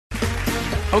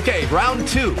Okay, round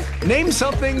two. Name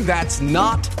something that's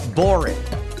not boring.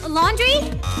 A laundry?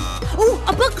 Ooh,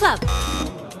 a book club.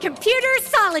 Computer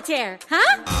solitaire,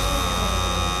 huh?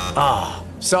 Ah,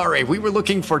 sorry, we were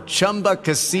looking for Chumba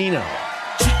Casino.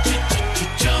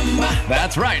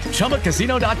 That's right,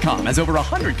 ChumbaCasino.com has over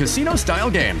 100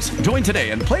 casino-style games. Join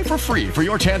today and play for free for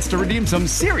your chance to redeem some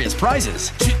serious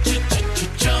prizes.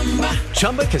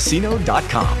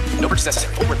 ChumbaCasino.com. No purchase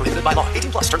necessary. Void where prohibited by law.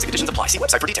 18 plus. Terms and conditions apply. See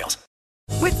website for details.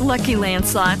 With Lucky Land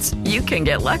Slots, you can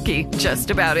get lucky just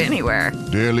about anywhere.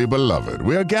 Dearly beloved,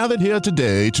 we are gathered here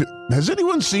today to... Has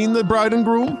anyone seen the bride and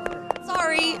groom?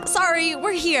 Sorry,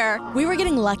 we're here. We were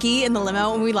getting lucky in the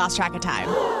limo and we lost track of time.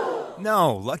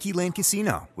 No, Lucky Land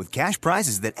Casino, with cash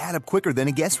prizes that add up quicker than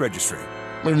a guest registry.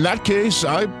 In that case,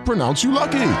 I pronounce you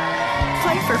lucky.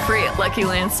 Play for free at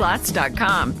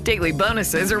LuckyLandSlots.com. Daily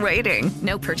bonuses are waiting.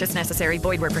 No purchase necessary.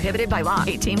 Void where prohibited by law.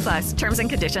 18 plus. Terms and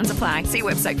conditions apply. See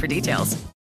website for details.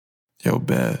 Yo,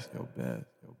 Beth.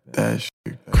 That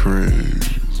shit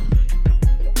crazy.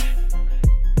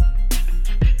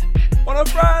 On a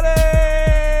Friday,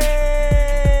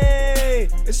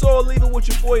 it's All Even with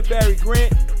your boy Barry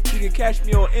Grant. You can catch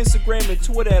me on Instagram and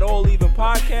Twitter at All Even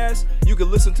Podcast. You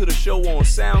can listen to the show on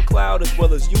SoundCloud as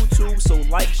well as YouTube, so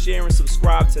like, share, and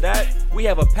subscribe to that. We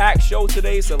have a packed show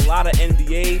today. It's a lot of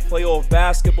NBA, playoff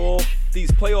basketball. These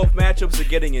playoff matchups are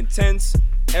getting intense.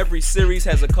 Every series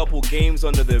has a couple games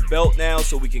under their belt now,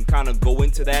 so we can kind of go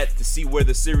into that to see where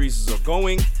the series are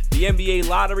going. The NBA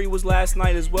lottery was last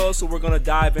night as well, so we're going to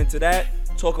dive into that.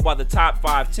 Talk about the top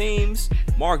 5 teams.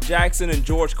 Mark Jackson and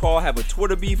George Karl have a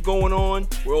Twitter beef going on.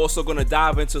 We're also going to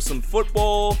dive into some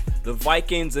football. The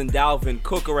Vikings and Dalvin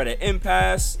Cook are at an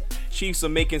impasse. Chiefs are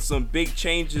making some big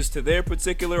changes to their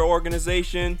particular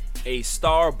organization. A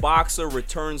star boxer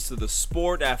returns to the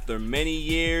sport after many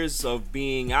years of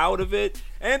being out of it.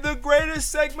 And the greatest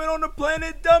segment on the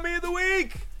planet, Dummy of the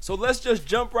Week. So let's just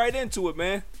jump right into it,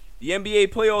 man. The NBA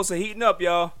playoffs are heating up,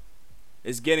 y'all.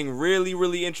 It's getting really,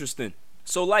 really interesting.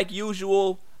 So like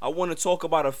usual, I want to talk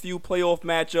about a few playoff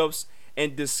matchups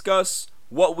and discuss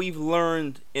what we've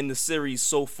learned in the series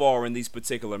so far in these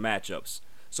particular matchups.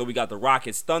 So we got the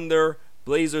Rockets Thunder,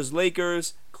 Blazers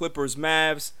Lakers, Clippers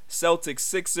Mavs, Celtics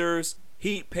Sixers,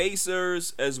 Heat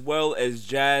Pacers, as well as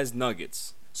Jazz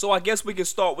Nuggets. So I guess we can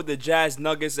start with the Jazz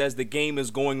Nuggets as the game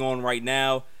is going on right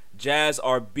now. Jazz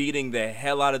are beating the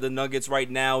hell out of the Nuggets right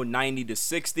now,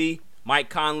 90-60.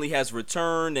 Mike Conley has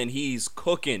returned and he's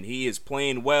cooking. He is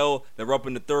playing well. They're up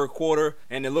in the third quarter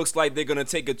and it looks like they're going to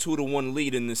take a 2-1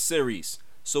 lead in this series.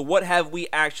 So what have we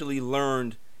actually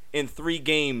learned in 3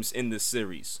 games in this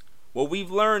series? What we've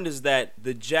learned is that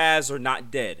the Jazz are not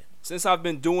dead. Since I've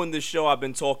been doing this show, I've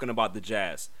been talking about the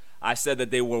Jazz. I said that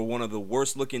they were one of the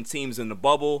worst looking teams in the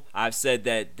bubble. I've said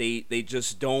that they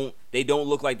just don't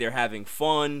look like they're having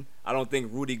fun. I don't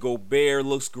think Rudy Gobert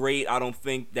looks great. I don't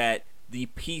think that the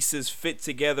pieces fit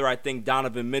together. I think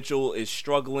Donovan Mitchell is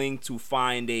struggling to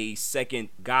find a second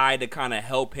guy to kind of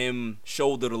help him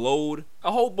shoulder the load.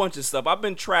 A whole bunch of stuff. I've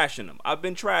been trashing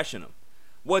them.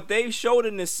 What they've showed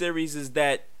in this series is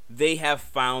that they have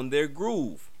found their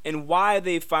groove. And why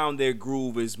they found their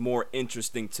groove is more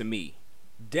interesting to me.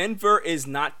 Denver is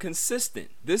not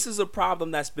consistent. This is a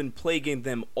problem that's been plaguing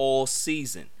them all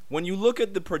season. When you look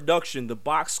at the production, the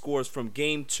box scores from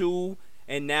Game 2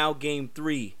 and now Game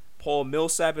 3, Paul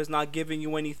Millsap is not giving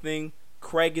you anything.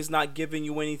 Craig is not giving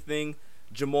you anything.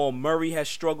 Jamal Murray has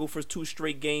struggled for 2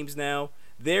 straight games now.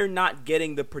 They're not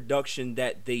getting the production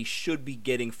that they should be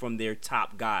getting from their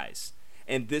top guys.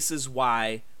 And this is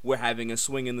why we're having a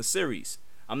swing in the series.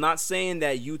 I'm not saying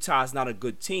that Utah's not a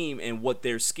good team and what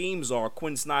their schemes are.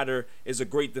 Quinn Snyder is a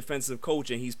great defensive coach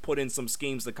and he's put in some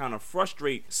schemes to kind of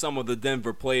frustrate some of the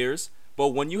Denver players. But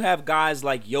when you have guys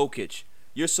like Jokic,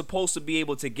 you're supposed to be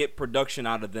able to get production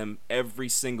out of them every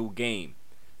single game.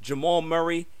 Jamal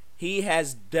Murray, he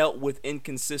has dealt with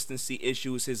inconsistency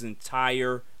issues his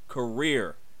entire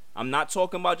career. I'm not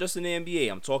talking about just in the NBA.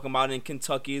 I'm talking about in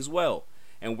Kentucky as well.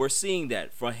 And we're seeing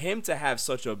that. For him to have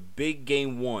such a big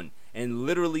Game 1 and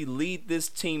literally lead this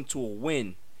team to a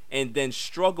win and then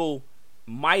struggle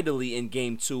mightily in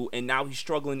Game 2, and now he's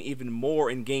struggling even more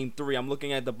in Game 3. I'm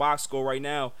looking at the box score right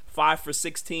now. 5 for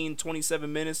 16,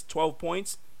 27 minutes, 12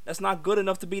 points. That's not good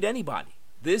enough to beat anybody.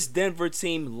 This Denver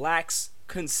team lacks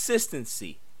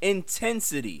consistency,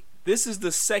 intensity. This is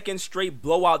the second straight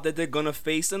blowout that they're going to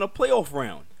face in a playoff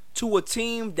round to a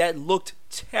team that looked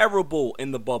terrible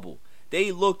in the bubble.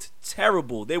 They looked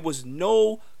terrible. There was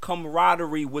no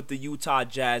camaraderie with the Utah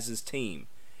Jazz's team,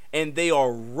 and they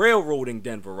are railroading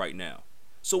Denver right now.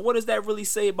 So what does that really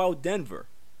say about Denver?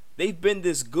 They've been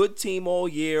this good team all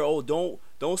year. Oh, don't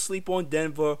Don't sleep on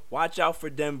Denver. Watch out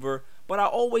for Denver. But I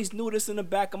always knew this in the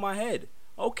back of my head.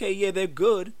 Okay, yeah, they're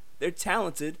good. They're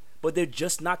talented. But they're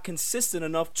just not consistent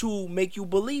enough to make you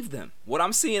believe them. What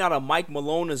I'm seeing out of Mike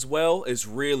Malone as well is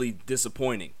really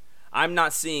disappointing. I'm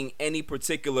not seeing any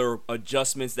particular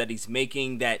adjustments that he's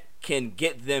making that can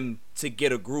get them to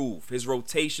get a groove. His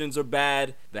rotations are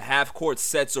bad. The half-court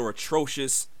sets are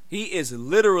atrocious. He is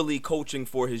literally coaching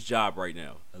for his job right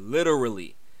now.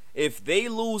 Literally. If they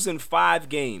lose in 5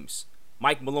 games,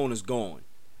 Mike Malone is gone.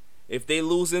 If they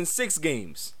lose in 6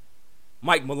 games,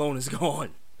 Mike Malone is gone.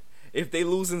 If they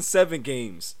lose in 7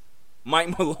 games,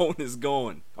 Mike Malone is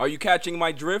gone. Are you catching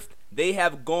my drift? They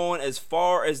have gone as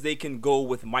far as they can go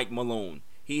with Mike Malone.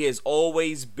 He has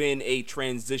always been a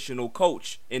transitional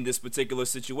coach in this particular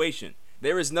situation.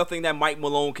 There is nothing that Mike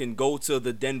Malone can go to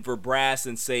the Denver brass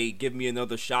and say, give me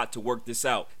another shot to work this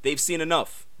out. They've seen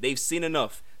enough. They've seen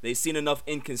enough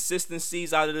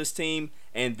inconsistencies out of this team,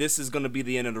 and this is going to be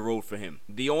the end of the road for him.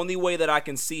 The only way that I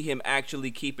can see him actually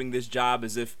keeping this job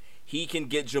is if he can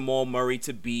get Jamal Murray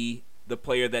to be the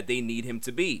player that they need him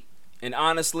to be. And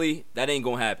honestly, that ain't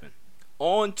going to happen.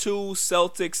 On to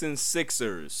Celtics and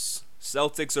Sixers.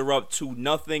 Celtics are up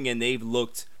 2-0, and they've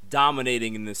looked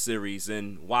dominating in this series.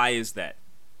 And why is that?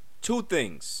 2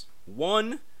 things.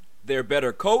 1, they're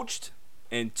better coached.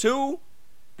 And 2,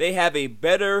 they have a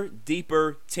better,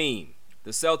 deeper team.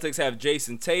 The Celtics have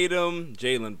Jason Tatum,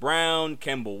 Jaylen Brown,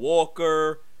 Kemba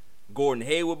Walker, Gordon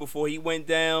Hayward before he went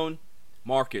down,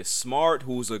 Marcus Smart,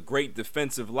 who's a great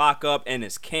defensive lockup,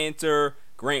 Enes Kanter,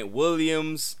 Grant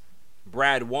Williams,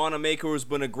 Brad Wanamaker, who's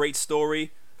been a great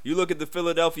story. You look at the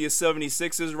Philadelphia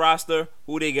 76ers roster,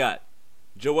 who they got?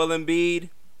 Joel Embiid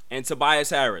and Tobias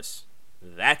Harris.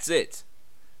 That's it.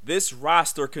 This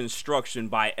roster construction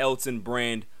by Elton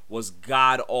Brand was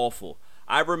god-awful.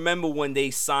 I remember when they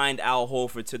signed Al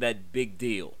Horford to that big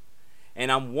deal.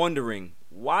 And I'm wondering,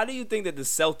 why do you think that the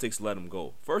Celtics let him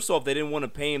go? First off, they didn't want to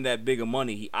pay him that big of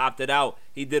money. He opted out.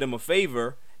 He did him a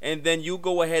favor. And then you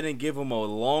go ahead and give him a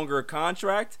longer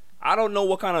contract? I don't know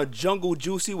what kind of jungle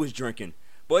juice he was drinking,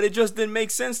 but it just didn't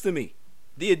make sense to me.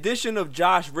 The addition of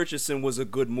Josh Richardson was a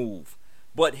good move,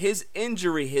 but his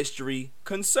injury history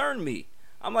concerned me.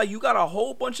 I'm like, you got a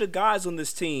whole bunch of guys on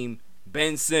this team,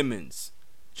 Ben Simmons,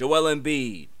 Joel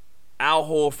Embiid, Al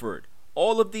Horford,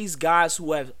 all of these guys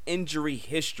who have injury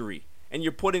history, and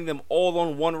you're putting them all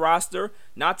on one roster,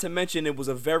 not to mention it was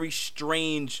a very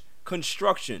strange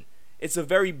construction. It's a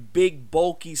very big,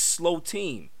 bulky, slow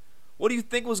team. What do you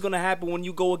think was going to happen when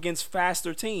you go against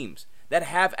faster teams that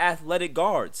have athletic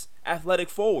guards, athletic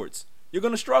forwards? You're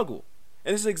going to struggle.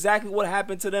 And this is exactly what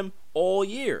happened to them all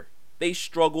year. They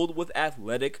struggled with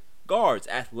athletic guards,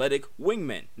 athletic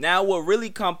wingmen. Now, what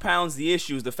really compounds the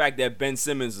issue is the fact that Ben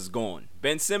Simmons is gone.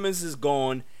 Ben Simmons is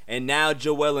gone, and now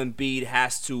Joel Embiid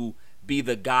has to be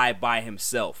the guy by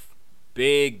himself.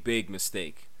 Big, big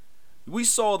mistake. We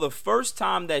saw the first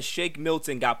time that Shake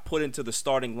Milton got put into the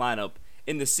starting lineup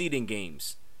in the seeding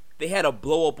games. They had a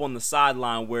blow up on the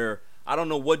sideline where I don't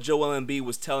know what Joel Embiid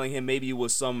was telling him. Maybe it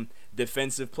was some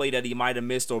defensive play that he might have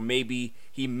missed, or maybe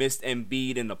he missed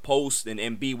Embiid in the post and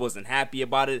Embiid wasn't happy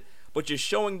about it. But you're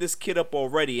showing this kid up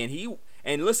already,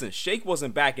 and listen, Shake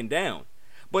wasn't backing down.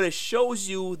 But it shows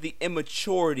you the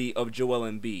immaturity of Joel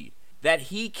Embiid, that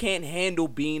he can't handle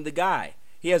being the guy.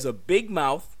 He has a big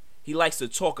mouth. He likes to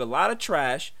talk a lot of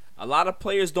trash. A lot of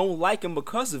players don't like him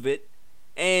because of it.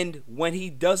 And when he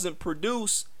doesn't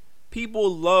produce,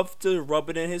 people love to rub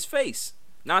it in his face.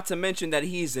 Not to mention that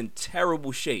he's in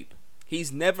terrible shape.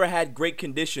 He's never had great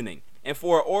conditioning. And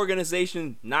for an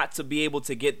organization not to be able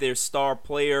to get their star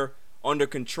player under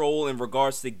control in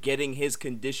regards to getting his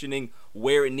conditioning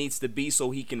where it needs to be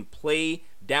so he can play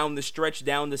down the stretch,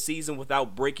 down the season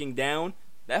without breaking down,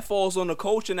 that falls on the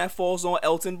coach and that falls on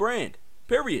Elton Brand.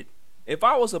 Period. If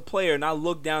I was a player and I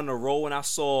looked down the row and I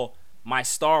saw my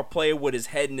star player with his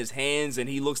head in his hands and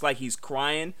he looks like he's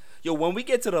crying, when we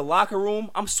get to the locker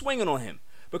room, I'm swinging on him.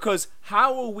 Because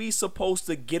how are we supposed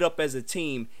to get up as a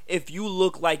team if you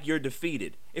look like you're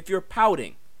defeated, if you're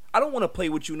pouting? I don't want to play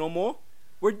with you no more.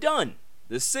 We're done.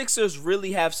 The Sixers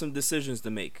really have some decisions to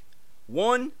make.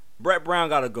 1, Brett Brown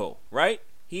got to go, right?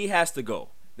 He has to go.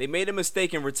 They made a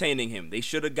mistake in retaining him. They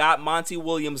should have got Monty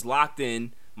Williams locked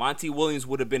in. Monty Williams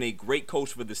would have been a great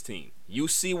coach for this team. You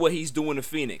see what he's doing to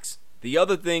Phoenix. The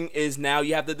other thing is now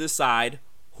you have to decide,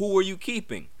 who are you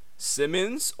keeping?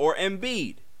 Simmons or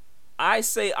Embiid? I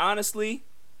say honestly,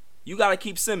 you got to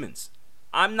keep Simmons.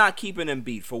 I'm not keeping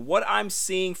Embiid. For what I'm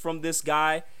seeing from this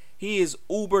guy, he is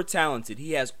uber talented.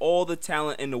 He has all the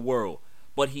talent in the world,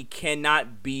 but he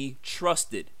cannot be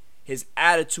trusted. His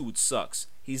attitude sucks.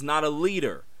 He's not a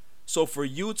leader. So for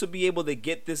you to be able to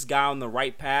get this guy on the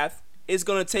right path, it's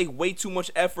going to take way too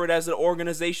much effort as an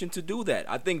organization to do that.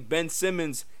 I think Ben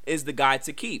Simmons is the guy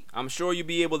to keep. I'm sure you'll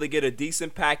be able to get a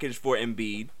decent package for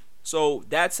Embiid. So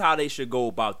that's how they should go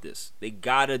about this. They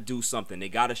got to do something. They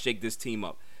got to shake this team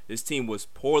up. This team was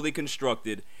poorly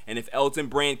constructed, and if Elton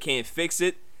Brand can't fix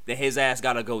it, then his ass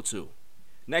got to go too.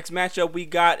 Next matchup we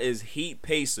got is Heat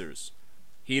Pacers.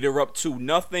 Heat are up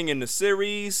 2-0 in the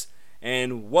series,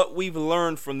 and what we've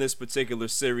learned from this particular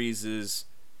series is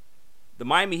the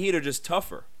Miami Heat are just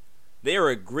tougher. They are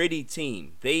a gritty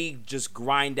team. They just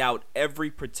grind out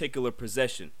every particular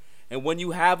possession. And when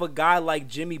you have a guy like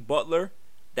Jimmy Butler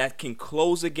that can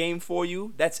close a game for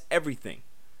you, that's everything.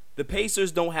 The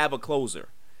Pacers don't have a closer.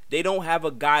 They don't have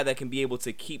a guy that can be able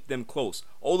to keep them close.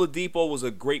 Oladipo was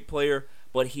a great player,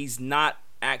 but he's not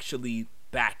actually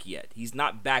back yet. He's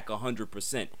not back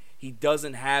 100%. He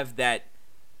doesn't have that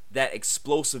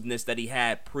explosiveness that he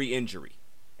had pre-injury.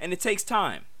 And it takes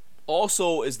time.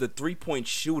 Also is the three-point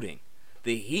shooting.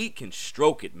 The Heat can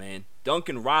stroke it, man.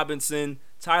 Duncan Robinson,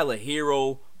 Tyler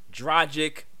Hero,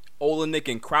 Dragic,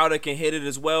 Olenek and Crowder can hit it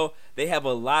as well. They have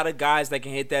a lot of guys that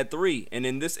can hit that three. And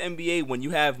in this NBA, when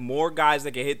you have more guys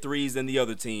that can hit threes than the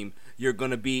other team, you're going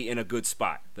to be in a good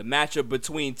spot. The matchup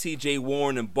between TJ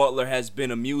Warren and Butler has been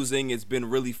amusing. It's been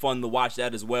really fun to watch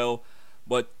that as well.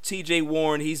 But TJ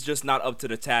Warren, he's just not up to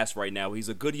the task right now. He's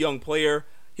a good young player.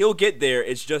 He'll get there.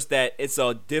 It's just that it's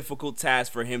a difficult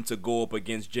task for him to go up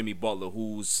against Jimmy Butler,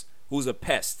 who's a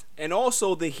pest. And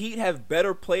also, the Heat have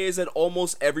better players at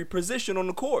almost every position on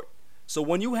the court. So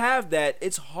when you have that,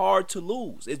 it's hard to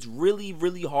lose. It's really,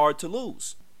 really hard to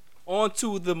lose. On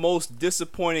to the most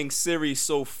disappointing series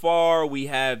so far. We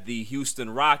have the Houston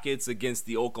Rockets against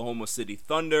the Oklahoma City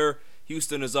Thunder.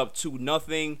 Houston is up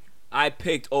 2-0. I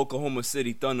picked Oklahoma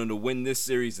City Thunder to win this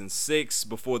series in 6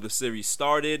 before the series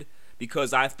started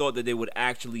because I thought that they would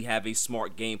actually have a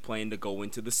smart game plan to go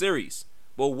into the series.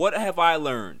 But what have I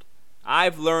learned?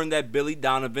 I've learned that Billy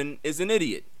Donovan is an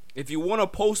idiot. If you want to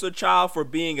poster child for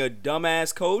being a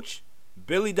dumbass coach,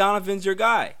 Billy Donovan's your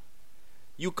guy.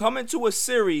 You come into a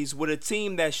series with a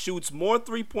team that shoots more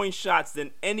three-point shots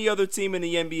than any other team in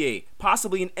the NBA,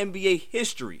 possibly in NBA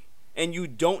history, and you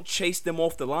don't chase them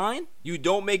off the line? You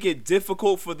don't make it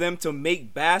difficult for them to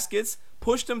make baskets,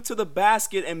 push them to the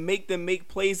basket, and make them make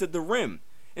plays at the rim.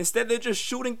 Instead, they're just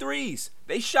shooting threes.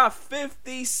 They shot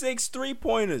 56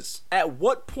 three-pointers. At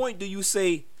what point do you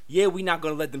say, yeah, we're not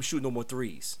going to let them shoot no more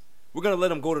threes? We're going to let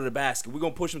them go to the basket. We're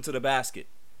going to push them to the basket.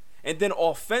 And then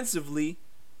offensively,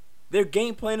 their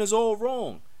game plan is all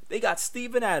wrong. They got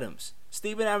Steven Adams.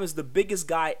 Steven Adams is the biggest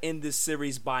guy in this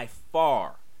series by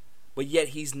far. But yet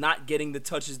he's not getting the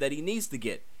touches that he needs to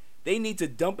get. They need to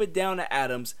dump it down to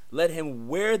Adams, let him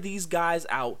wear these guys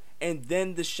out, and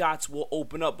then the shots will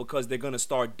open up because they're going to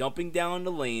start dumping down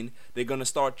the lane, they're going to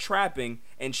start trapping,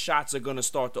 and shots are going to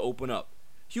start to open up.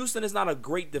 Houston is not a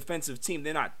great defensive team.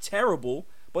 They're not terrible,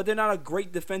 but they're not a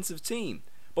great defensive team.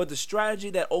 But the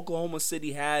strategy that Oklahoma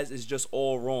City has is just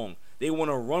all wrong. They want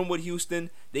to run with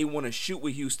Houston. They want to shoot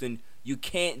with Houston. You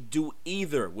can't do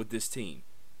either with this team.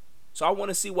 So I want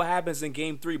to see what happens in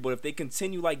Game 3. But if they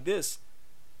continue like this,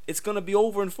 it's going to be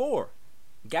over in 4.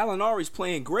 Gallinari's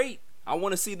playing great. I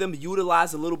want to see them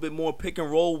utilize a little bit more pick and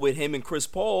roll with him and Chris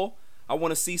Paul. I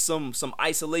want to see some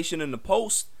isolation in the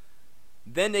post.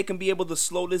 Then they can be able to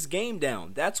slow this game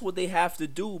down. That's what they have to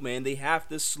do, man. They have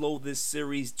to slow this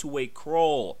series to a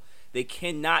crawl. They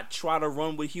cannot try to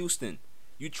run with Houston.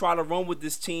 You try to run with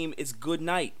this team, it's good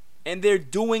night. And they're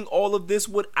doing all of this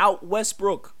without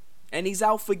Westbrook. And he's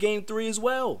out for Game 3 as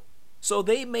well. So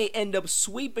they may end up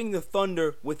sweeping the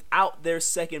Thunder without their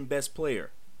second best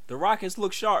player. The Rockets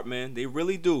look sharp, man. They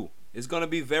really do. It's going to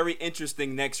be very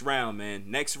interesting next round, man.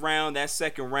 Next round, that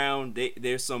second round,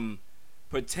 there's some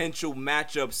potential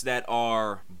matchups that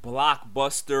are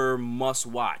blockbuster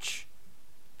must-watch.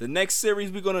 The next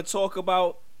series we're going to talk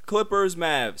about,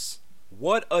 Clippers-Mavs.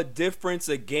 What a difference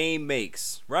a game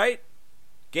makes, right?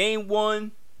 Game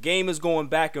 1, game is going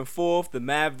back and forth. The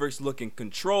Mavericks look in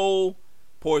control.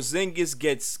 Porzingis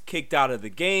gets kicked out of the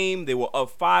game. They were up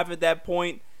 5 at that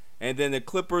point. And then the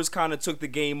Clippers kind of took the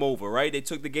game over, right? They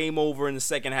took the game over in the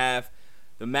second half.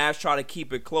 The Mavs try to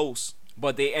keep it close,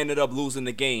 but they ended up losing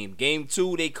the game. Game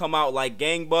 2, they come out like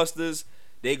gangbusters.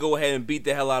 They go ahead and beat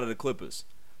the hell out of the Clippers.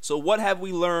 So what have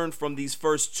we learned from these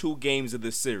first 2 games of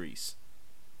this series?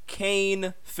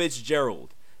 Kane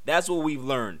Fitzgerald. That's what we've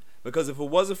learned. Because if it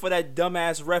wasn't for that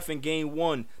dumbass ref in Game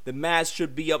 1, the Mavs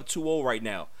should be up 2-0 right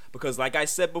now. Because like I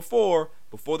said before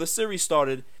the series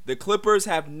started, the Clippers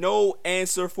have no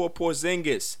answer for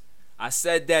Porzingis. I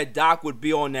said that Doc would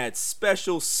be on that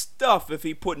special stuff if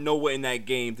he put Noah in that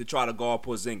game to try to guard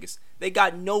Porzingis. They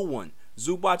got no one.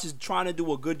 Zubac is trying to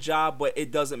do a good job, but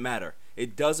it doesn't matter.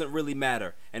 It doesn't really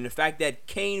matter. And the fact that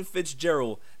Kane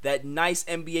Fitzgerald, that nice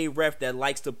NBA ref that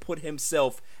likes to put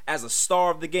himself as a star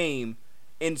of the game,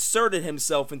 inserted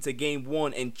himself into game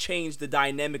 1 and changed the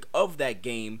dynamic of that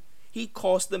game, he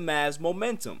cost the Mavs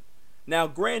momentum. Now,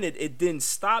 granted, it didn't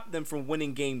stop them from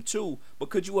winning game 2,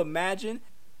 but could you imagine?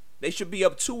 They should be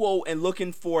up 2-0 and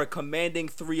looking for a commanding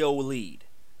 3-0 lead.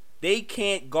 They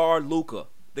can't guard Luka.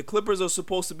 The Clippers are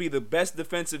supposed to be the best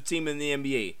defensive team in the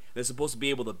NBA. They're supposed to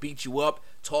be able to beat you up,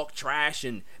 talk trash,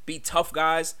 and be tough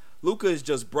guys. Luka is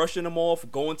just brushing them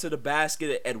off, going to the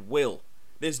basket at will.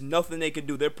 There's nothing they can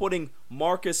do. They're putting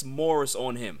Marcus Morris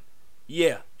on him.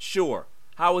 Yeah, sure.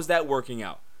 How is that working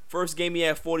out? First game, he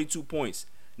had 42 points.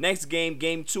 Next game,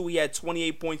 game 2, he had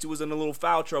 28 points. He was in a little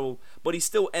foul trouble, but he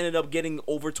still ended up getting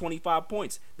over 25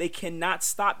 points. They cannot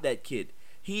stop that kid.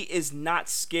 He is not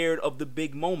scared of the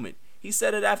big moment. He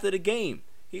said it after the game.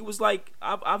 He was like,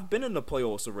 I've been in the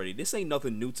playoffs already. This ain't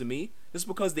nothing new to me. Just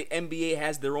because the NBA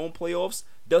has their own playoffs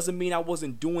doesn't mean I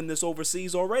wasn't doing this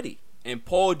overseas already. And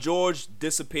Paul George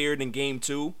disappeared in game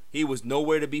 2. He was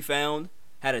nowhere to be found.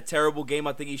 Had a terrible game.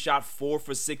 I think he shot 4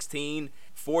 for 16,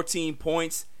 14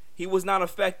 points. He was not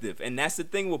effective, and that's the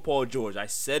thing with Paul George. I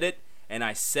said it, and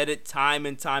I said it time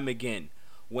and time again.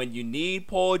 When you need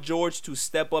Paul George to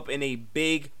step up in a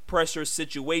big pressure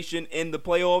situation in the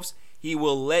playoffs, he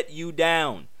will let you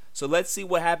down. So let's see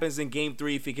what happens in Game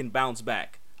 3 if he can bounce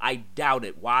back. I doubt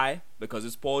it. Why? Because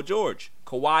it's Paul George.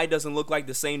 Kawhi doesn't look like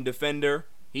the same defender.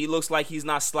 He looks like he's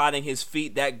not sliding his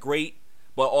feet that great,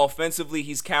 but offensively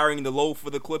he's carrying the load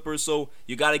for the Clippers, so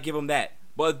you got to give him that.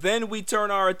 But then we turn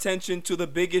our attention to the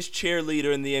biggest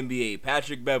cheerleader in the NBA,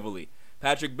 Patrick Beverley.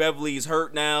 Patrick Beverley is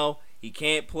hurt now. He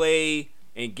can't play.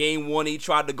 In game 1, he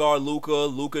tried to guard Luka.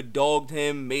 Luka dogged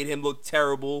him, made him look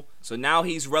terrible. So now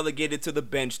he's relegated to the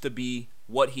bench to be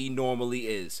what he normally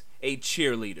is, a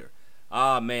cheerleader.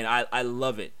 Ah, man, I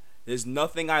love it. There's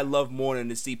nothing I love more than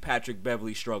to see Patrick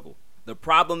Beverley struggle. The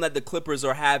problem that the Clippers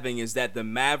are having is that the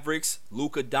Mavericks,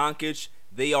 Luka Doncic,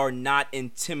 they are not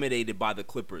intimidated by the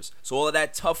Clippers. So all of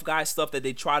that tough guy stuff that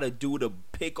they try to do to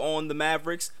pick on the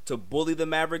Mavericks, to bully the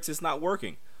Mavericks, it's not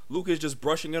working. Luka's just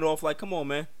brushing it off like, come on,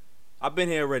 man. I've been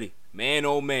here already. Man,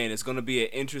 oh man, it's going to be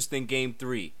an interesting game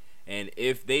 3. And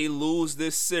if they lose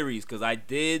this series, because I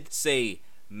did say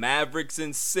Mavericks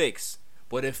in 6,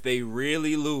 but if they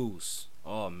really lose,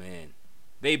 oh man,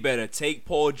 they better take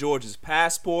Paul George's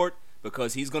passport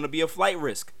because he's going to be a flight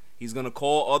risk. He's going to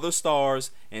call other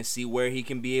stars and see where he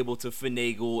can be able to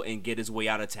finagle and get his way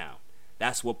out of town.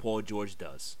 That's what Paul George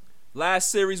does.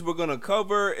 Last series we're going to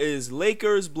cover is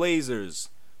Lakers-Blazers.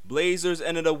 Blazers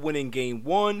ended up winning game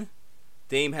 1.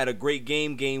 Dame had a great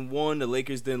game, game 1. The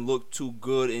Lakers didn't look too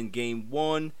good in game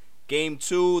 1. Game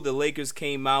 2, the Lakers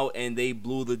came out and they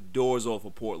blew the doors off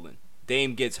of Portland.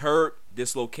 Dame gets hurt,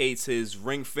 dislocates his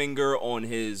ring finger on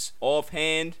his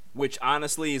offhand, which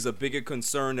honestly is a bigger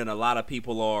concern than a lot of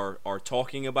people are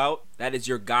talking about. That is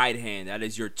your guide hand. That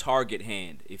is your target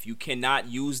hand. If you cannot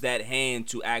use that hand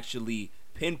to actually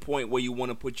pinpoint where you want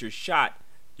to put your shot,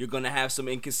 you're going to have some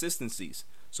inconsistencies.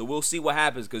 So we'll see what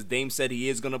happens because Dame said he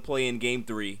is going to play in game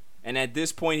 3. And at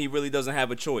this point, he really doesn't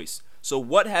have a choice. So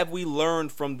what have we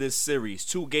learned from this series?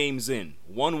 2 games in,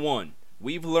 1-1.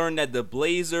 We've learned that the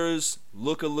Blazers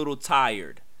look a little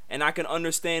tired, and I can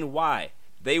understand why.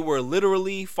 They were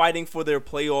literally fighting for their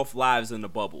playoff lives in the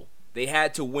bubble. They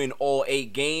had to win all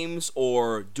 8 games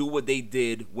or do what they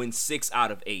did, win 6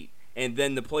 out of 8, and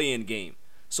then the play-in game.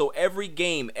 So every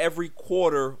game, every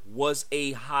quarter was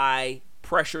a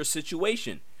high-pressure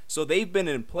situation. So they've been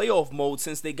in playoff mode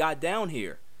since they got down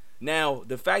here. Now,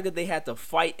 the fact that they had to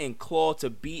fight and claw to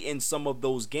be in some of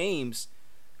those games,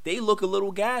 they look a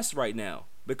little gassed right now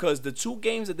because the 2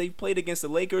 games that they've played against the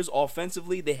Lakers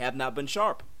offensively, they have not been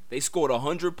sharp. They scored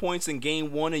 100 points in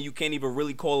game 1, and you can't even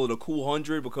really call it a cool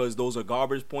 100 because those are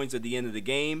garbage points at the end of the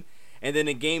game. And then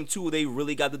in game 2, they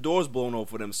really got the doors blown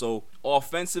off of them. So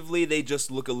offensively, they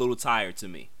just look a little tired to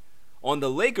me. On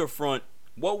the Laker front,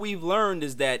 what we've learned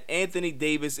is that Anthony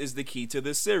Davis is the key to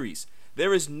this series.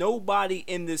 There is nobody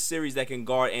in this series that can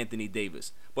guard Anthony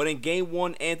Davis. But in game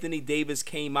 1, Anthony Davis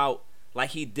came out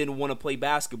like he didn't want to play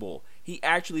basketball. He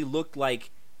actually looked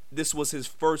like this was his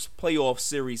first playoff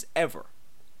series ever.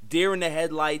 Deer in the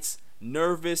headlights,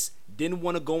 nervous, didn't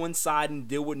want to go inside and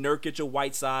deal with Nurkic or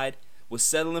Whiteside, was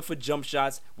settling for jump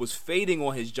shots, was fading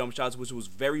on his jump shots, which was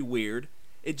very weird.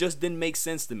 It just didn't make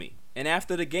sense to me. And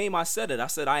after the game, I said it. I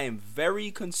said I am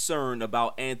very concerned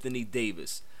about Anthony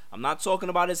Davis. I'm not talking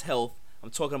about his health. I'm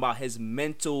talking about his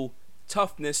mental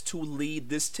toughness to lead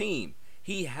this team.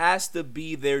 He has to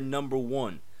be their number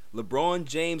one. LeBron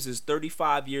James is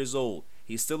 35 years old.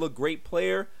 He's still a great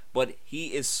player, but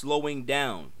he is slowing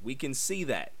down. We can see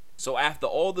that. So after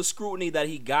all the scrutiny that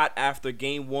he got after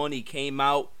Game 1, he came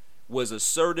out, was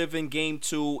assertive in Game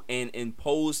 2, and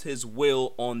imposed his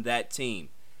will on that team.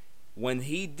 When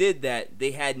he did that,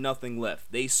 they had nothing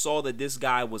left. They saw that this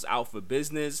guy was out for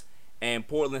business, and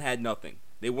Portland had nothing.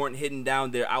 They weren't hitting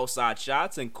down their outside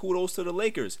shots, and kudos to the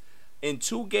Lakers. In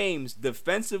 2 games,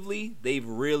 defensively, they've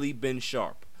really been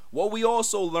sharp. What we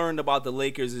also learned about the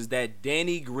Lakers is that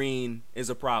Danny Green is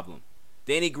a problem.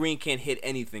 Danny Green can't hit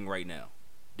anything right now.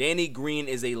 Danny Green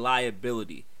is a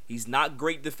liability. He's not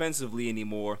great defensively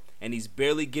anymore, and he's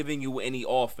barely giving you any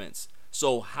offense.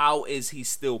 So how is he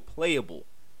still playable?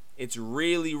 It's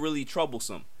really, really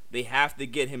troublesome. They have to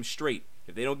get him straight.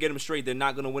 If they don't get him straight, they're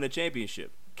not going to win a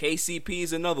championship. KCP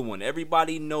is another one.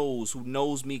 Everybody knows, who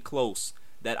knows me close,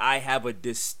 that I have a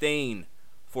disdain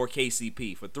for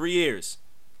KCP. For 3 years,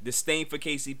 disdain for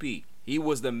KCP. He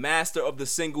was the master of the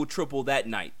single-triple that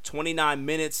night. 29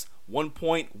 minutes, 1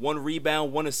 point, 1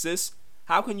 rebound, 1 assist.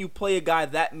 How can you play a guy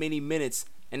that many minutes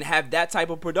and have that type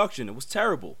of production? It was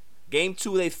terrible. Game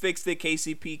 2, they fixed it.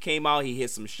 KCP came out. He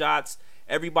hit some shots.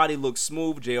 Everybody looked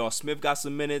smooth. J.R. Smith got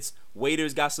some minutes.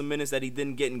 Waiters got some minutes that he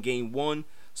didn't get in Game 1.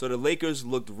 So the Lakers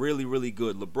looked really, really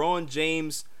good. LeBron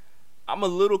James, I'm a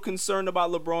little concerned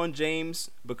about LeBron James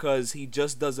because he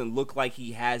just doesn't look like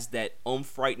he has that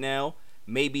oomph right now.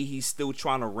 Maybe he's still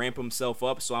trying to ramp himself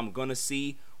up, so I'm going to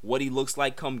see what he looks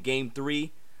like come Game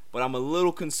 3. But I'm a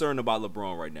little concerned about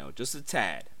LeBron right now, just a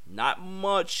tad. Not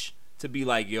much to be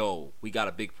like, yo, we got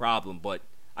a big problem, but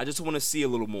I just want to see a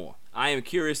little more. I am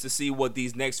curious to see what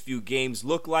these next few games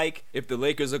look like, if the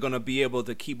Lakers are going to be able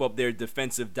to keep up their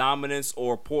defensive dominance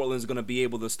or Portland's going to be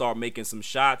able to start making some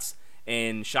shots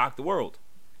and shock the world.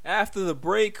 After the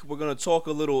break, we're going to talk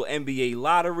a little NBA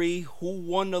lottery, who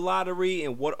won the lottery,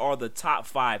 and what are the top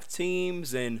 5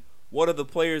 teams, and what are the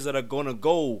players that are going to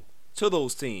go to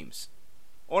those teams.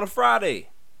 On a Friday,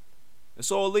 it's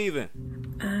All Leaving.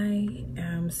 I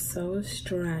am so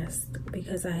stressed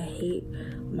because I hate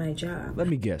my job. Let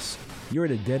me guess. You're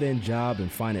at a dead-end job and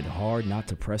find it hard not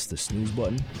to press the snooze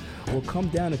button? Well, come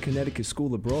down to Connecticut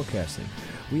School of Broadcasting.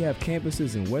 We have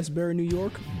campuses in Westbury, New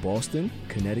York, Boston,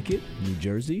 Connecticut, New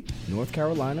Jersey, North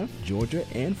Carolina, Georgia,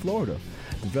 and Florida.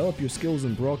 Develop your skills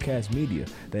in broadcast media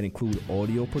that include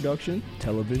audio production,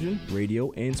 television,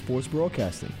 radio, and sports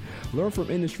broadcasting. Learn from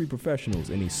industry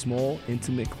professionals in a small,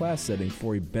 intimate class setting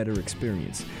for a better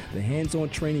experience. The hands-on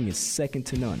training is second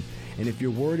to none. And if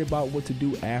you're worried about what to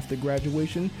do after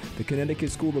graduation, the Connecticut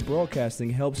School of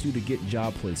Broadcasting helps you to get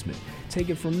job placement. Take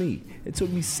it from me. It took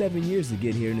me 7 years to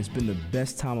get here, and it's been the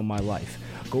best time of my life.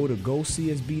 Go to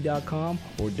gocsb.com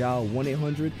or dial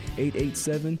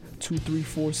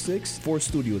 1-800-887-2346 for a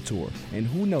studio tour. And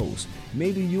who knows,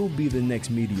 maybe you'll be the next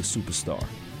media superstar.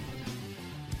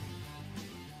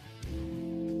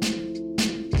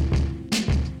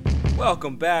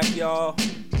 Welcome back, y'all.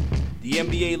 The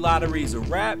NBA lottery is a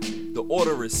wrap. The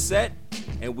order is set,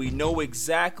 and we know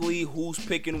exactly who's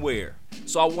picking where.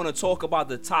 So I want to talk about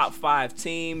the top 5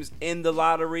 teams in the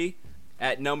lottery.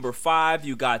 At number 5,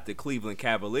 you got the Cleveland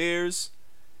Cavaliers.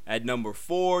 At number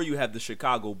 4, you have the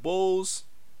Chicago Bulls.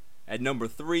 At number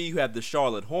 3, you have the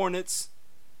Charlotte Hornets.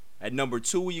 At number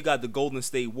 2, you got the Golden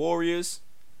State Warriors.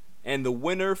 And the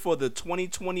winner for the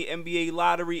 2020 NBA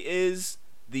lottery is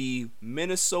the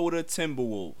Minnesota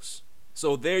Timberwolves.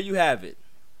 So there you have it.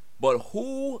 But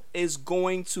who is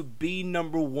going to be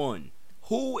number 1?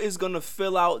 Who is going to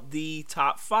fill out the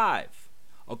top 5?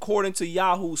 According to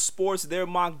Yahoo Sports, their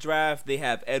mock draft, they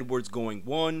have Edwards going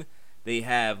 1. They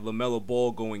have LaMelo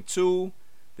Ball going 2.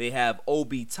 They have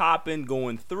Obi Toppin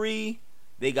going 3.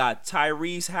 They got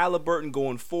Tyrese Halliburton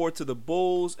going 4 to the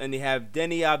Bulls. And they have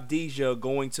Deni Avdija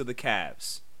going to the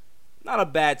Cavs. Not a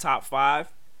bad top 5.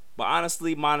 But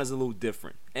honestly, mine is a little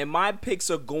different. And my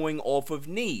picks are going off of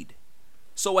need.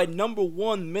 So at number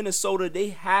 1, Minnesota, they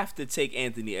have to take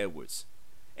Anthony Edwards.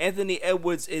 Anthony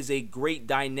Edwards is a great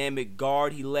dynamic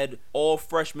guard. He led all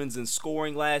freshmen in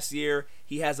scoring last year.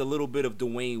 He has a little bit of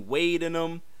Dwayne Wade in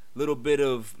him, a little bit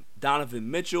of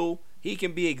Donovan Mitchell. He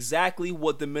can be exactly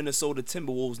what the Minnesota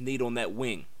Timberwolves need on that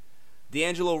wing.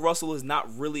 D'Angelo Russell is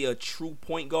not really a true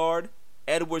point guard.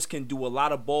 Edwards can do a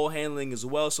lot of ball handling as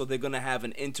well, so they're going to have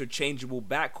an interchangeable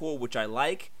backcourt, which I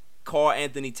like. Karl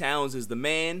Anthony Towns is the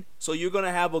man, so you're going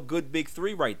to have a good big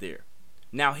 3 right there.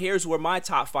 Now here's where my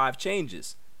top 5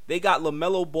 changes. They got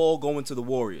LaMelo Ball going to the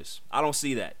Warriors. I don't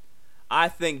see that. I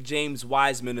think James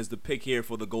Wiseman is the pick here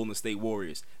for the Golden State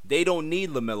Warriors. They don't need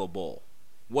LaMelo Ball.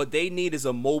 What they need is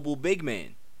a mobile big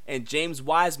man. And James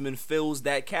Wiseman fills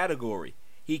that category.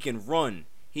 He can run.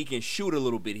 He can shoot a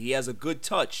little bit. He has a good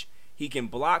touch. He can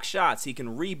block shots. He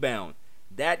can rebound.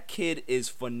 That kid is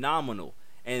phenomenal.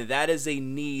 And that is a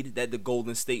need that the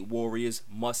Golden State Warriors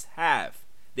must have.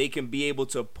 They can be able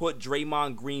to put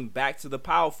Draymond Green back to the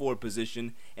power forward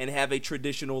position and have a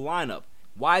traditional lineup.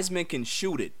 Wiseman can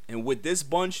shoot it. And with this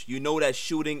bunch, you know that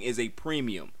shooting is a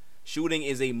premium. Shooting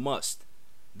is a must.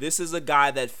 This is a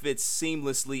guy that fits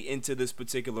seamlessly into this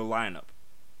particular lineup.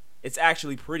 It's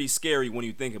actually pretty scary when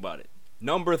you think about it.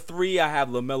 Number 3, I have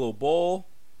LaMelo Ball.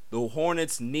 The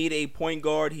Hornets need a point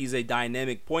guard. He's a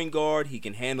dynamic point guard. He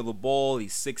can handle the ball.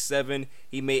 He's 6'7".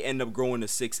 He may end up growing to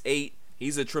 6'8".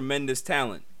 He's a tremendous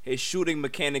talent. His shooting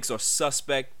mechanics are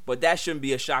suspect, but that shouldn't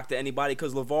be a shock to anybody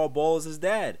because LeVar Ball is his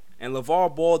dad. And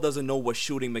LeVar Ball doesn't know what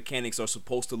shooting mechanics are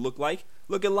supposed to look like.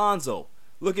 Look at Lonzo.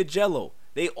 Look at Jello.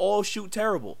 They all shoot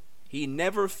terrible. He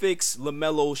never fixed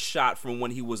LaMelo's shot from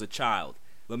when he was a child.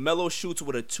 LaMelo shoots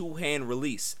with a 2-hand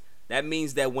release. That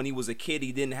means that when he was a kid,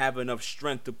 he didn't have enough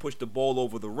strength to push the ball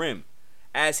over the rim.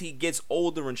 As he gets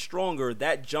older and stronger,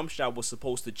 that jump shot was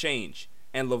supposed to change,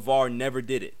 and LeVar never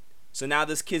did it. So now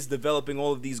this kid's developing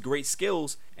all of these great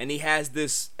skills, and he has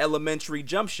this elementary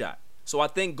jump shot. So I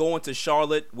think going to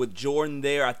Charlotte with Jordan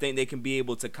there, I think they can be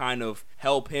able to kind of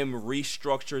help him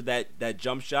restructure that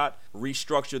jump shot,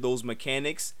 restructure those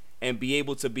mechanics, and be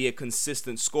able to be a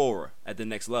consistent scorer at the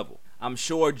next level. I'm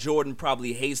sure Jordan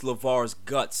probably hates LeVar's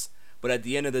guts, but at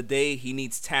the end of the day, he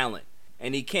needs talent.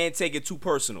 And he can't take it too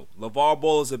personal. LeVar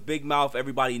Ball is a big mouth,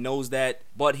 everybody knows that,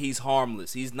 but he's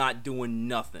harmless. He's not doing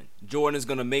nothing. Jordan is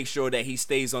going to make sure that he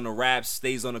stays on the wraps,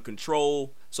 stays under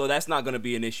control, so that's not going to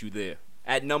be an issue there.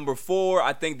 At number 4,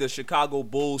 I think the Chicago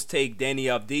Bulls take Danny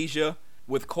Avdija.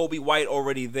 With Kobe White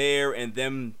already there and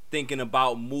them thinking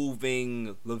about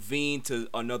moving LaVine to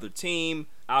another team,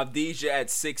 Avdija at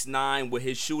 6'9", with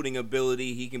his shooting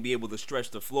ability, he can be able to stretch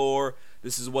the floor.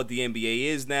 This is what the NBA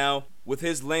is now. With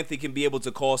his length, he can be able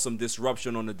to cause some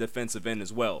disruption on the defensive end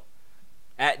as well.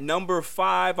 At number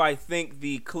 5, I think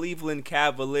the Cleveland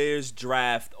Cavaliers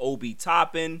draft Obi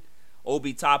Toppin.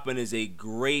 Obi Toppin is a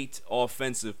great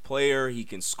offensive player. He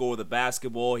can score the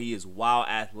basketball. He is wild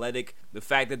athletic. The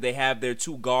fact that they have their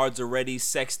 2 guards already,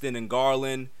 Sexton and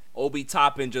Garland, Obi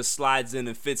Toppin just slides in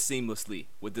and fits seamlessly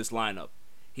with this lineup.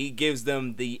 He gives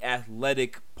them the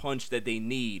athletic punch that they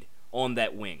need on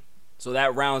that wing. So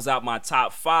that rounds out my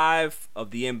top 5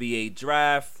 of the NBA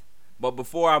draft. But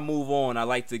before I move on, I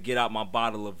like to get out my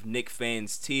bottle of Knick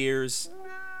fans' tears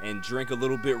and drink a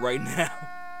little bit right now.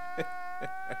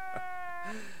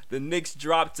 The Knicks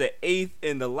dropped to 8th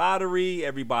in the lottery.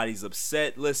 Everybody's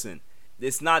upset. Listen,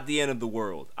 it's not the end of the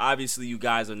world. Obviously, you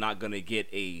guys are not going to get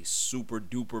a super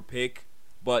duper pick,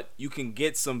 but you can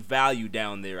get some value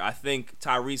down there. I think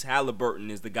Tyrese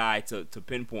Halliburton is the guy to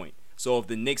pinpoint. So if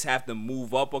the Knicks have to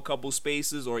move up a couple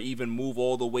spaces or even move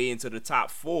all the way into the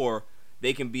top 4,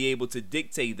 they can be able to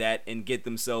dictate that and get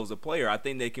themselves a player. I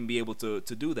think they can be able to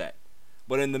do that.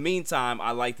 But in the meantime,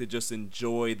 I like to just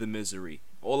enjoy the misery.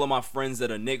 All of my friends that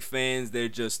are Knicks fans, they're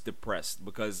just depressed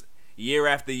because year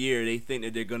after year they think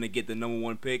that they're going to get the number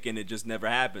 1 pick and it just never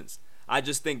happens. I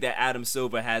just think that Adam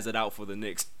Silver has it out for the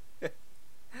Knicks.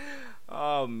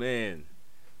 Oh, man.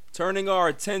 Turning our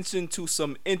attention to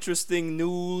some interesting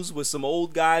news with some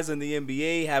old guys in the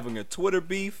NBA having a Twitter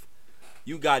beef.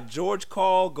 You got George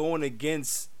Karl going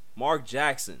against Mark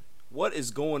Jackson. What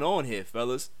is going on here,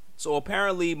 fellas? So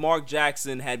apparently Mark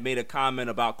Jackson had made a comment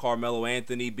about Carmelo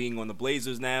Anthony being on the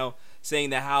Blazers now,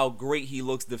 saying that how great he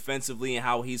looks defensively and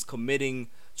how he's committing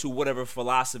to whatever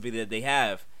philosophy that they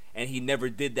have. And he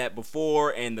never did that before,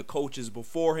 and the coaches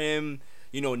before him,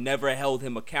 never held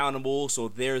him accountable, so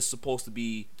they're supposed to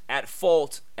be at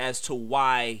fault as to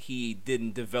why he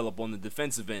didn't develop on the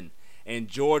defensive end. And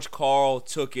George Karl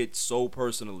took it so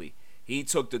personally. He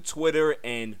took to Twitter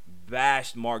and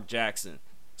bashed Mark Jackson.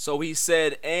 So he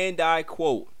said, and I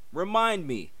quote, "Remind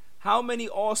me, how many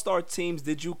All-Star teams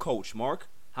did you coach, Mark?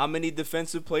 How many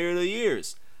Defensive Player of the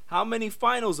Years? How many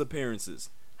finals appearances?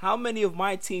 How many of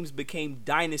my teams became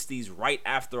dynasties right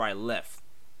after I left?"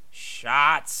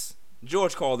 Shots.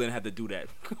 George Karl didn't have to do that.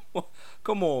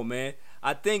 Come on, man.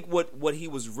 I think what he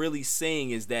was really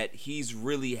saying is that he's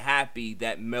really happy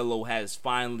that Melo has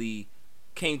finally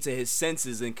came to his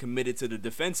senses and committed to the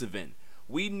defensive end.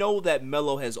 We know that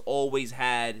Melo has always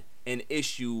had an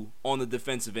issue on the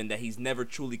defensive end, that he's never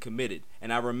truly committed.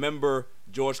 And I remember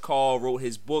George Karl wrote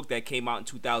his book that came out in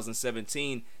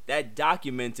 2017 that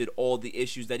documented all the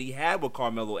issues that he had with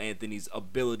Carmelo Anthony's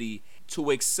ability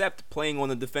to accept playing on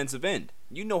the defensive end.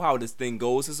 You know how this thing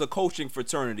goes. It's a coaching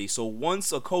fraternity. So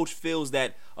once a coach feels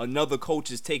that another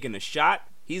coach is taking a shot,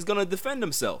 he's going to defend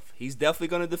himself. He's definitely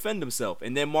going to defend himself.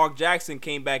 And then Mark Jackson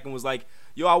came back and was like,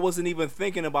 yo, I wasn't even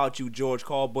thinking about you, George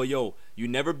Karl, but yo, you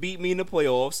never beat me in the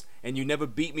playoffs, and you never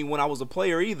beat me when I was a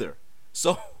player either.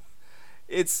 So,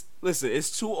 it's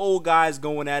two old guys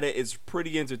going at it. It's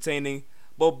pretty entertaining.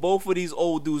 But both of these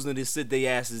old dudes need to sit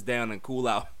their asses down and cool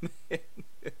out.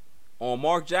 On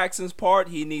Mark Jackson's part,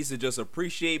 he needs to just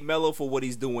appreciate Melo for what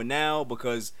he's doing now,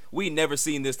 because we never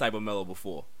seen this type of Melo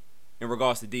before in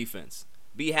regards to defense.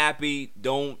 Be happy.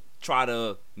 Don't try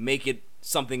to make it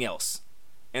something else.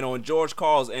 And on George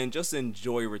Karl's end, just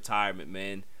enjoy retirement,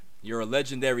 man. You're a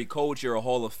legendary coach. You're a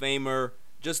Hall of Famer.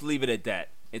 Just leave it at that.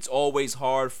 It's always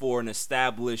hard for an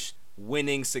established,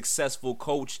 winning, successful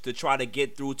coach to try to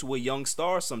get through to a young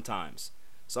star sometimes.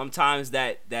 Sometimes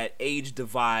that age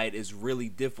divide is really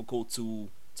difficult to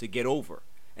get over.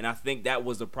 And I think that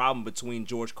was the problem between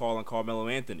George Karl and Carmelo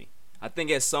Anthony. I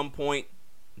think at some point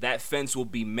that fence will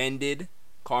be mended.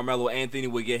 Carmelo Anthony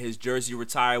will get his jersey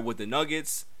retired with the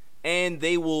Nuggets, and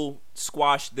they will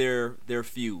squash their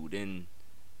feud and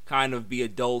kind of be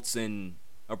adults and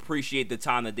appreciate the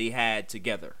time that they had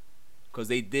together, because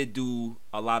they did do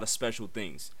a lot of special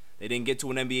things. They didn't get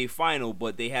to an NBA final,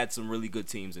 but they had some really good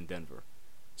teams in Denver.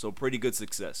 So pretty good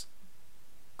success.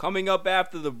 Coming up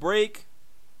after the break,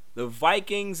 the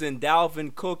Vikings and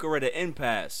Dalvin Cook are at an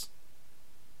impasse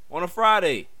on a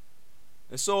Friday.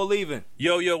 And so are leaving.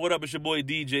 Yo, what up? It's your boy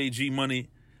DJ G Money,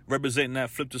 representing that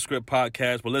Flip the Script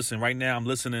podcast. But listen, right now I'm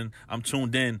listening, I'm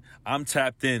tuned in, I'm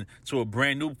tapped in to a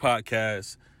brand new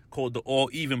podcast called the All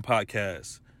Even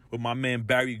Podcast with my man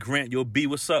Barry Grant. Yo, B,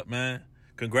 what's up, man?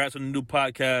 Congrats on the new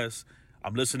podcast.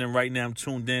 I'm listening right now, I'm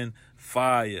tuned in.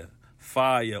 Fire,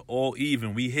 All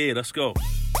Even. We here, let's go.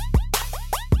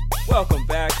 Welcome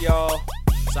back, y'all.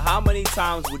 So how many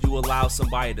times would you allow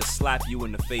somebody to slap you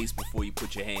in the face before you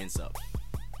put your hands up?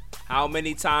 How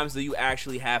many times do you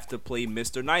actually have to play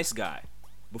Mr. Nice Guy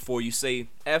before you say,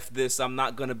 F this, I'm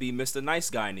not going to be Mr. Nice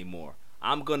Guy anymore.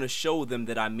 I'm going to show them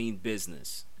that I mean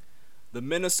business. The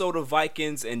Minnesota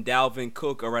Vikings and Dalvin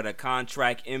Cook are at a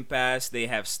contract impasse. They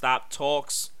have stopped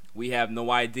talks. We have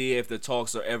no idea if the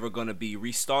talks are ever going to be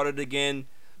restarted again.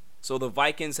 So the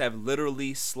Vikings have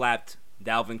literally slapped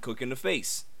Dalvin Cook in the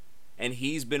face. And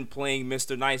he's been playing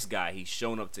Mr. Nice Guy. He's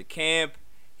shown up to camp.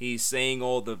 He's saying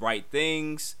all the right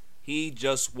things. He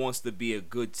just wants to be a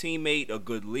good teammate, a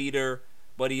good leader,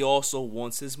 but he also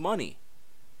wants his money.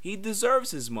 He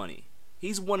deserves his money.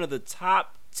 He's one of the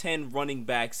top 10 running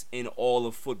backs in all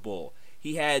of football.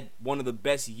 He had one of the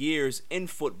best years in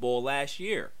football last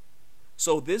year.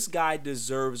 So this guy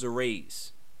deserves a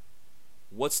raise.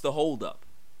 What's the holdup?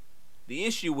 The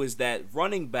issue is that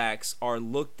running backs are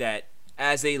looked at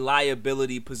as a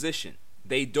liability position.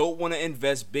 They don't want to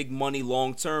invest big money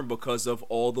long term because of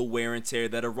all the wear and tear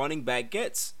that a running back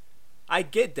gets. I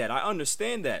get that. I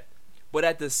understand that. But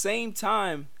at the same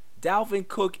time, Dalvin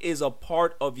Cook is a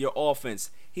part of your offense.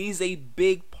 He's a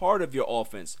big part of your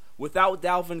offense. Without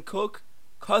Dalvin Cook,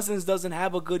 Cousins doesn't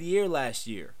have a good year last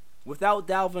year. Without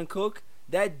Dalvin Cook,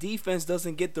 that defense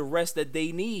doesn't get the rest that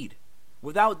they need.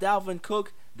 Without Dalvin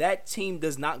Cook, that team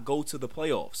does not go to the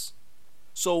playoffs.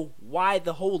 So why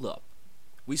the holdup?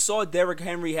 We saw Derrick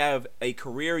Henry have a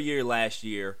career year last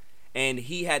year, and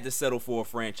he had to settle for a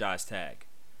franchise tag.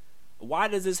 Why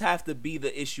does this have to be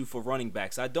the issue for running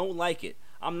backs? I don't like it.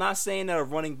 I'm not saying that a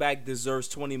running back deserves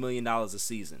 $20 million a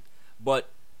season,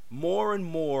 but more and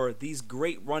more, these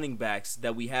great running backs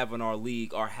that we have in our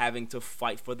league are having to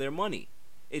fight for their money.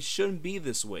 It shouldn't be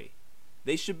this way.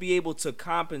 They should be able to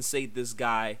compensate this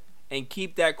guy and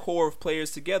keep that core of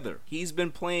players together. He's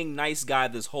been playing nice guy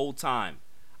this whole time.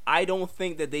 I don't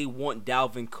think that they want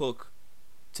Dalvin Cook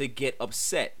to get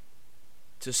upset,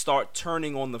 to start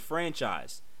turning on the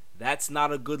franchise. That's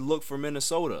not a good look for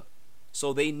Minnesota.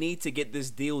 So they need to get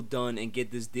this deal done and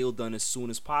get this deal done as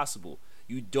soon as possible.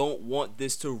 You don't want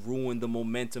this to ruin the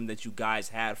momentum that you guys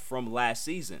had from last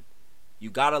season.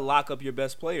 You got to lock up your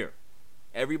best player.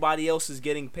 Everybody else is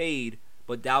getting paid,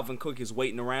 but Dalvin Cook is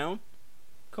waiting around.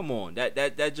 Come on,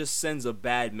 that just sends a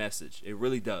bad message. It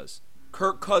really does.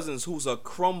 Kirk Cousins, who's a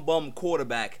crumb bum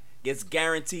quarterback, gets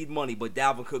guaranteed money, but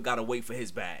Dalvin Cook got to wait for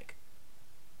his bag.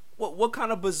 What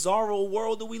kind of bizarro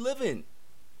world do we live in?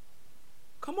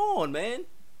 Come on, man.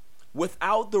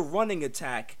 Without the running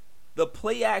attack, the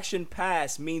play action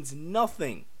pass means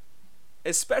nothing,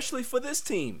 especially for this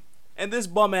team and this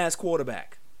bum ass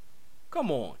quarterback. Come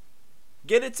on.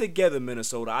 Get it together,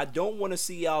 Minnesota. I don't want to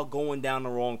see y'all going down the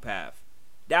wrong path.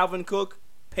 Dalvin Cook,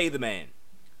 pay the man.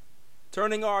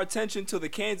 Turning our attention to the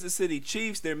Kansas City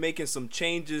Chiefs, they're making some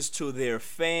changes to their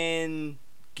fan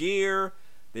gear.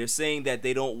 They're saying that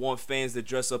they don't want fans to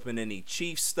dress up in any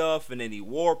Chiefs stuff and any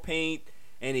war paint,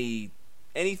 anything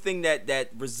that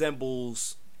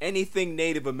resembles anything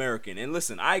Native American. And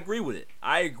listen, I agree with it.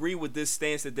 I agree with this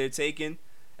stance that they're taking.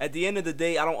 At the end of the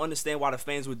day, I don't understand why the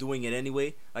fans were doing it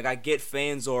anyway. Like, I get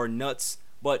fans are nuts,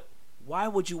 but why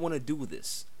would you want to do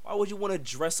this? Why would you want to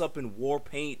dress up in war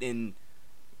paint? And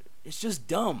it's just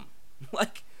dumb.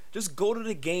 Like, just go to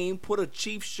the game, put a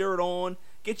Chiefs shirt on,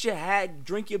 get your hat,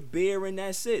 drink your beer, and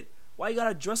that's it. Why you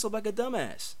gotta dress up like a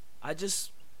dumbass?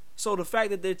 So the fact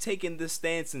that they're taking this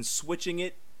stance and switching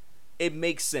it, it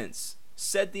makes sense.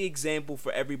 Set the example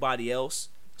for everybody else.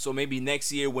 So maybe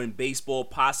next year when baseball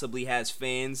possibly has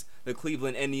fans, the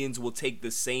Cleveland Indians will take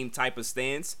the same type of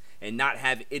stance and not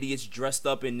have idiots dressed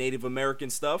up in Native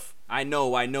American stuff. I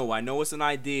know it's an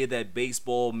idea that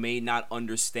baseball may not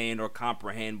understand or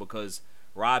comprehend because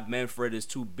Rob Manfred is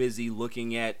too busy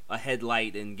looking at a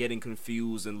headlight and getting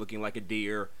confused and looking like a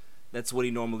deer. That's what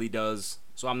he normally does.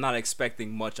 So I'm not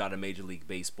expecting much out of Major League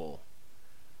Baseball.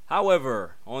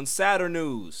 However, on sadder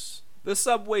news, the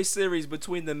Subway Series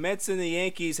between the Mets and the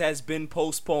Yankees has been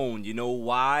postponed. You know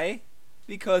why?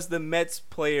 Because the Mets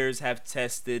players have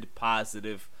tested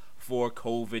positive for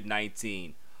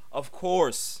COVID-19. Of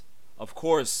course,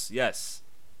 yes.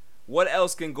 What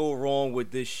else can go wrong with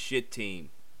this shit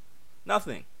team?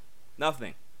 Nothing.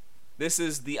 This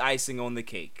is the icing on the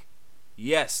cake.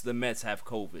 Yes, the Mets have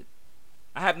COVID.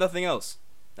 I have nothing else.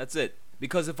 That's it.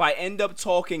 Because if I end up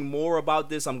talking more about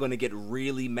this, I'm going to get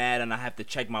really mad and I have to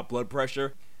check my blood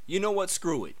pressure. You know what?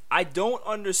 Screw it. I don't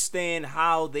understand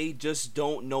how they just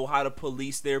don't know how to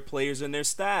police their players and their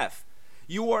staff.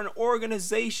 You are an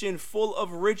organization full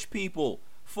of rich people,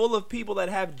 full of people that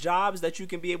have jobs that you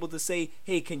can be able to say,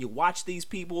 hey, can you watch these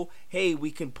people? Hey,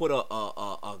 we can put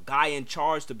a guy in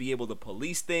charge to be able to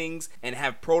police things and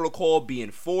have protocol be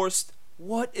enforced.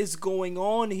 What is going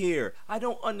on here? I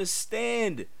don't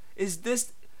understand.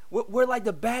 We're like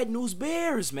the Bad News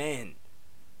Bears, man.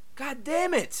 God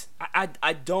damn it.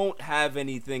 I don't have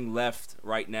anything left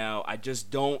right now. I just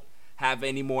don't have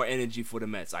any more energy for the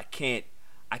Mets. I can't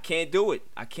do it.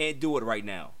 I can't do it right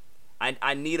now.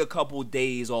 I need a couple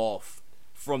days off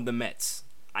from the Mets.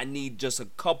 I need just a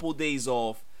couple days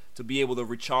off to be able to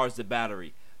recharge the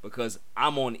battery because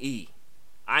I'm on E.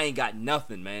 I ain't got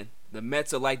nothing, man. The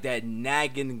Mets are like that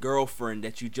nagging girlfriend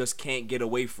that you just can't get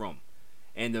away from.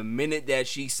 And the minute that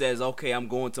she says, okay, I'm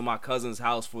going to my cousin's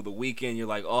house for the weekend, you're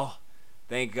like, oh,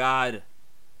 thank God.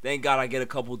 Thank God I get a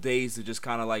couple days to just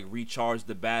kind of like recharge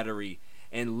the battery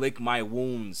and lick my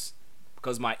wounds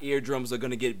because my eardrums are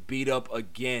going to get beat up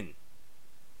again.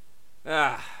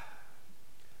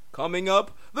 Coming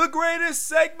up, the greatest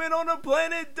segment on the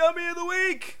planet, Dummy of the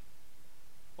Week.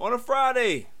 On a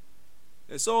Friday.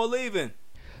 It's all leaving.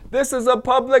 This is a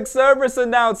public service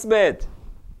announcement.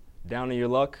 Down in your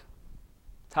luck?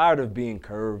 Tired of being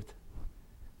curved?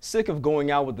 Sick of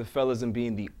going out with the fellas and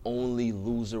being the only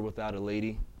loser without a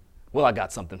lady? Well, I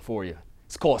got something for you.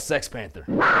 It's called Sex Panther.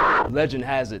 Legend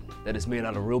has it that it's made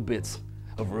out of real bits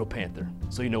of real panther,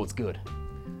 so you know it's good.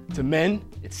 To men,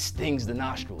 it stings the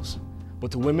nostrils.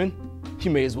 But to women, you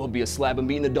may as well be a slab of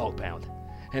meat in a dog pound.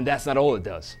 And that's not all it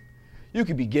does. You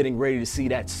could be getting ready to see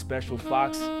that special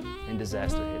fox and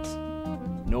disaster hits.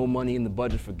 No money in the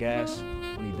budget for gas,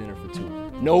 only dinner for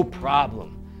two. No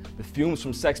problem. The fumes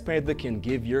from Sex Panther can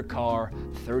give your car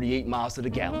 38 miles to the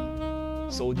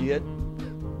gallon. Sold you yet?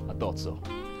 I thought so.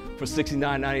 For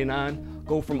 $69.99,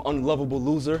 go from unlovable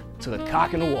loser to the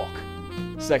cock in the walk.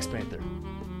 Sex Panther.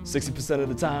 60% of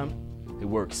the time, it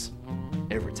works.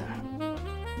 Every time.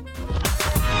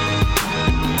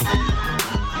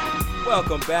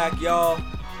 Welcome back, y'all.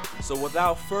 So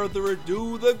without further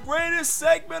ado, the greatest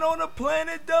segment on the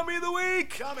planet, Dummy of the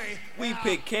Week. Dummy. We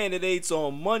pick candidates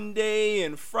on Monday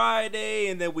and Friday,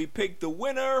 and then we pick the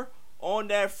winner on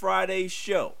that Friday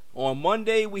show. On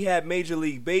Monday, we had Major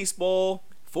League Baseball.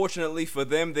 Fortunately for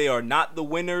them, they are not the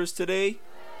winners today.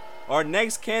 Our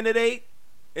next candidate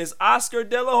is Oscar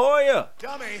De La Hoya.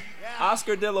 Dummy. Yeah.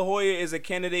 Oscar De La Hoya is a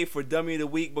candidate for Dummy of the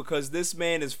Week because this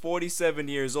man is 47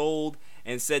 years old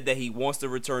and said that he wants to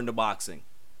return to boxing.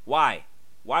 Why?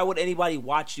 Why would anybody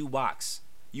watch you box?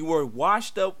 You were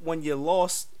washed up when you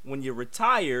lost, when you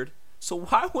retired, so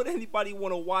why would anybody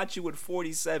want to watch you at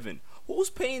 47? Who's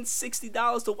paying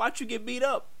 $60 to watch you get beat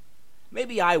up?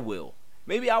 Maybe I will.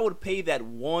 Maybe I would pay that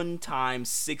one time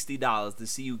 $60 to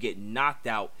see you get knocked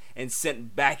out and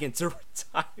sent back into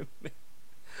retirement.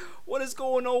 What is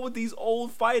going on with these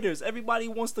old fighters? Everybody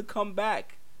wants to come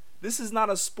back. This is not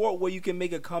a sport where you can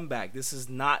make a comeback. This is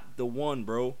not the one,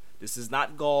 bro. This is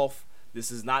not golf.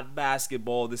 This is not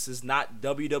basketball. This is not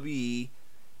WWE.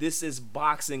 This is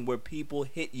boxing where people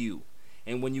hit you.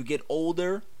 And when you get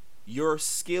older, your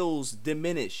skills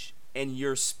diminish and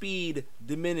your speed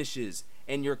diminishes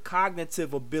and your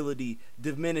cognitive ability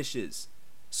diminishes.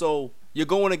 So you're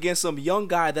going against some young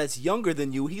guy that's younger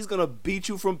than you. He's going to beat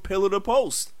you from pillar to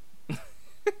post.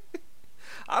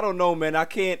 I don't know, man. I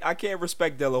can't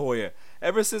respect De La Hoya.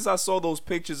 Ever since I saw those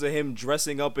pictures of him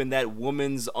dressing up in that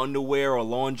woman's underwear or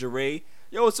lingerie,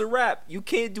 yo, it's a wrap. You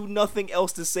can't do nothing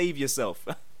else to save yourself.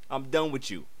 I'm done with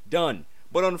you. Done.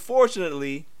 But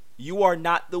unfortunately, you are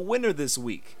not the winner this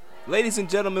week. Ladies and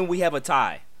gentlemen, we have a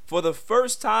tie. For the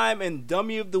first time in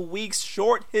Dummy of the Week's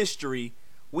short history,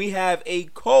 we have a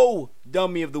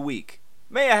co-Dummy of the Week.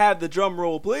 May I have the drum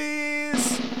roll,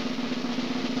 please?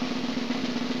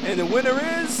 And the winner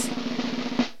is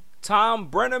Tom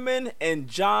Brenneman and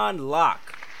John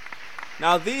Locke.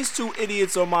 Now, these two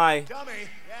idiots are my dummy,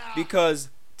 because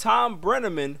Tom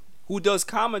Brenneman, who does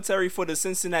commentary for the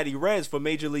Cincinnati Reds for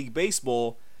Major League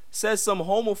Baseball, says some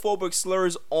homophobic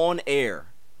slurs on air.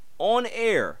 On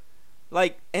air.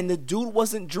 Like, and the dude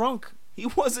wasn't drunk. He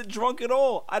wasn't drunk at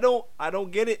all. I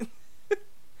don't get it.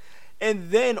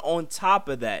 And then on top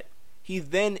of that, he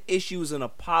then issues an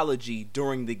apology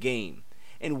during the game.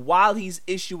 And while he's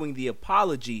issuing the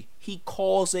apology, he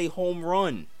calls a home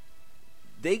run.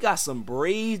 They got some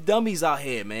brave dummies out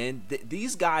here, man.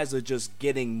 These guys are just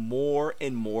getting more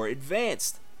and more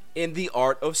advanced in the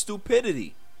art of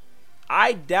stupidity.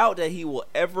 I doubt that he will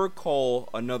ever call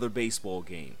another baseball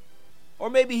game. Or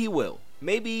maybe he will.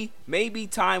 Maybe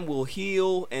time will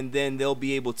heal and then they'll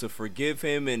be able to forgive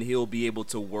him and he'll be able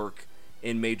to work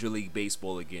in Major League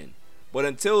Baseball again. But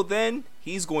until then,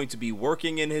 he's going to be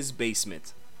working in his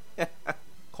basement.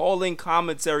 Calling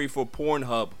commentary for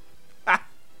Pornhub.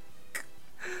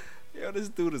 Yo, this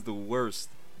dude is the worst.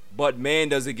 But man,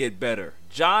 does it get better.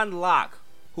 John Locke,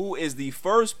 who is the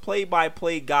first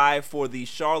play-by-play guy for the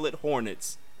Charlotte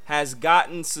Hornets, has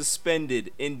gotten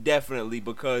suspended indefinitely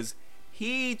because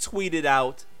he tweeted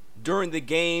out during the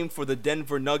game for the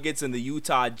Denver Nuggets and the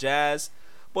Utah Jazz,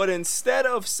 but instead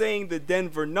of saying the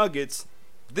Denver Nuggets,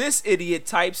 this idiot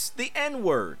types the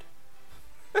N-word.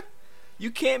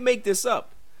 You can't make this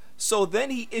up. So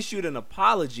then he issued an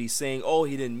apology saying, oh,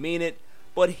 he didn't mean it.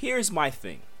 But here's my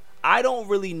thing. I don't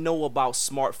really know about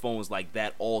smartphones like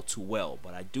that all too well,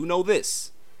 but I do know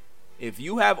this. If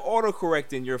you have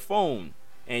autocorrect in your phone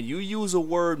and you use a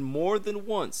word more than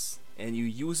once and you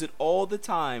use it all the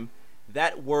time,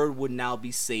 that word would now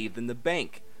be saved in the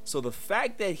bank. So the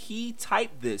fact that he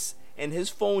typed this and his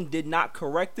phone did not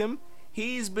correct him,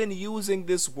 he's been using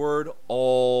this word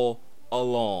all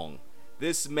along.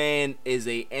 This man is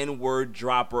a N-word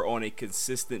dropper on a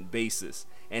consistent basis.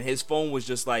 And his phone was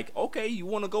just like, okay, you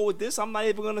want to go with this? I'm not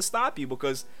even going to stop you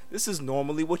because this is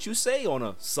normally what you say on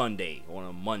a Sunday, on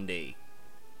a Monday,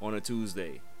 on a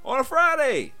Tuesday, on a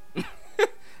Friday.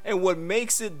 And what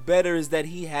makes it better is that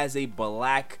he has a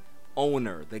black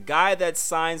owner. The guy that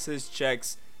signs his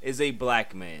checks is a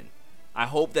black man. I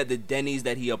hope that the Denny's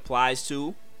that he applies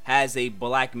to has a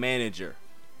black manager.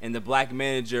 And the black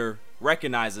manager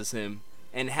recognizes him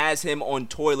and has him on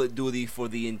toilet duty for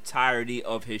the entirety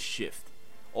of his shift.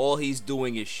 All he's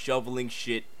doing is shoveling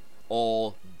shit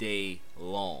all day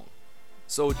long.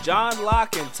 So John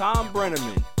Locke and Tom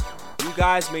Brenneman, you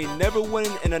guys may never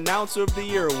win an Announcer of the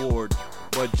Year award,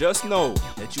 but just know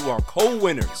that you are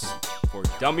co-winners for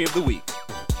Dummy of the Week.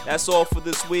 That's all for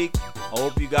this week. I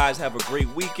hope you guys have a great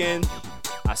weekend.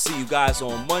 I see you guys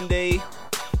on Monday.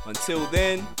 Until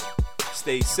then,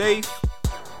 stay safe,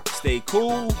 stay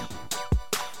cool.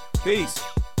 Peace.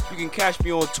 You can catch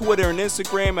me on Twitter and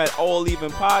Instagram at All Even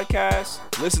Podcast.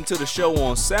 Listen to the show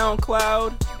on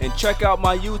SoundCloud and check out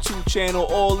my YouTube channel,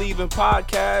 All Even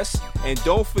Podcast. And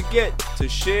don't forget to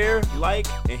share, like,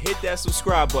 and hit that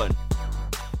subscribe button.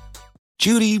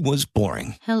 Judy was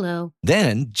boring. Hello.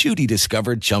 Then Judy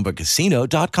discovered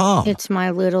ChumbaCasino.com. It's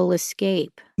my little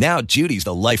escape. Now Judy's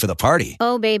the life of the party.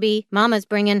 Oh, baby, mama's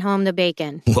bringing home the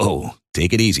bacon. Whoa,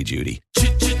 take it easy, Judy.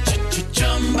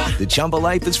 The Chumba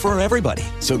life is for everybody.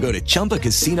 So go to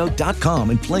ChumbaCasino.com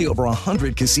and play over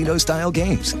 100 casino-style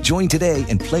games. Join today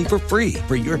and play for free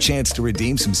for your chance to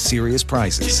redeem some serious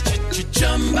prizes.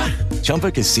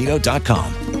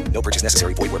 ChumbaCasino.com. No purchase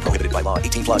necessary. Void where prohibited by law.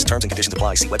 18+ terms and conditions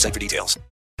apply. See website for details.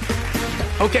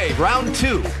 Okay, round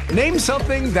two. Name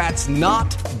something that's not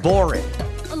boring.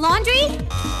 A laundry?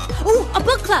 Ooh, a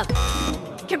book club.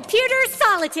 Computer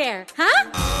solitaire,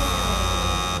 huh?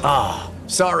 Ah.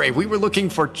 Sorry, we were looking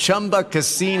for Chumba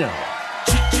Casino.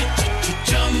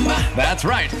 That's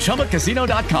right.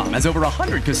 ChumbaCasino.com has over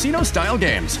 100 casino-style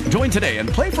games. Join today and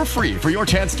play for free for your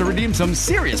chance to redeem some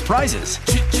serious prizes.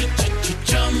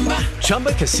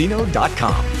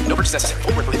 ChumbaCasino.com. No purchase necessary.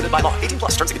 Void where prohibited by law. 18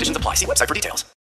 plus terms and conditions apply. See website for details.